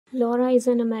Laura is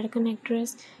an American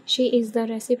actress. She is the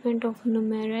recipient of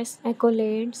numerous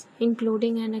accolades,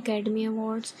 including an Academy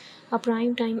Awards, a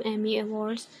Primetime Emmy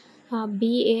Awards, a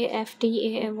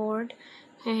BAFTA Award,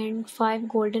 and 5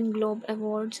 Golden Globe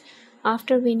Awards.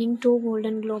 After winning 2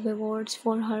 Golden Globe Awards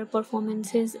for her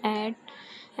performances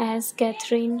as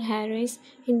Catherine Harris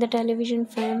in the television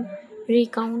film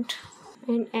Recount,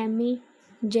 and Emmy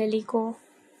Jellicoe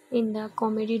in the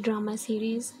comedy drama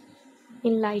series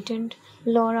Enlightened,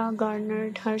 Laura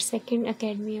garnered her second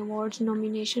Academy Awards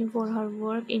nomination for her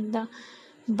work in the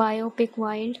biopic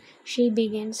Wild. She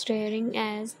began starring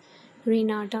as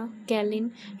Renata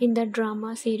Kellin in the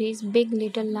drama series Big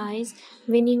Little Lies,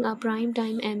 winning a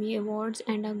Primetime Emmy Awards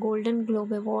and a Golden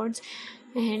Globe Awards,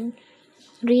 and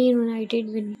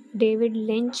reunited with David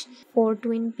Lynch for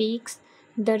Twin Peaks: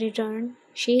 The Return.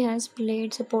 She has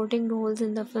played supporting roles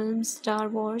in the films Star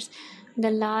Wars,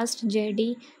 The Last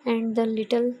Jedi, and The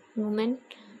Little Woman.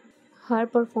 Her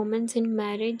performance in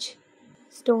Marriage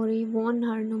Story won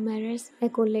her numerous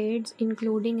accolades,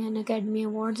 including an Academy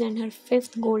Awards and her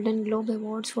fifth Golden Globe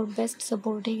Awards for Best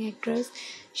Supporting Actress.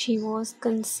 She was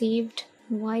conceived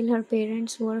while her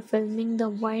parents were filming The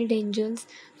Wild Angels.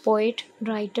 Poet,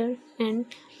 writer, and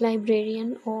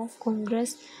Librarian of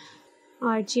Congress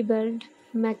Archibald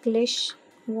MacLeish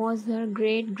was her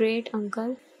great great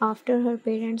uncle. After her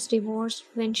parents divorced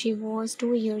when she was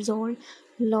 2 years old,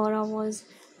 Laura was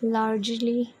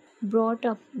largely brought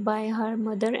up by her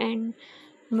mother and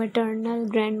maternal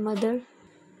grandmother,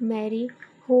 Mary,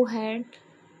 who had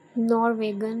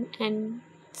Norwegian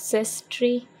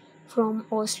ancestry from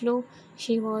Oslo.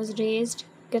 She was raised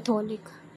Catholic.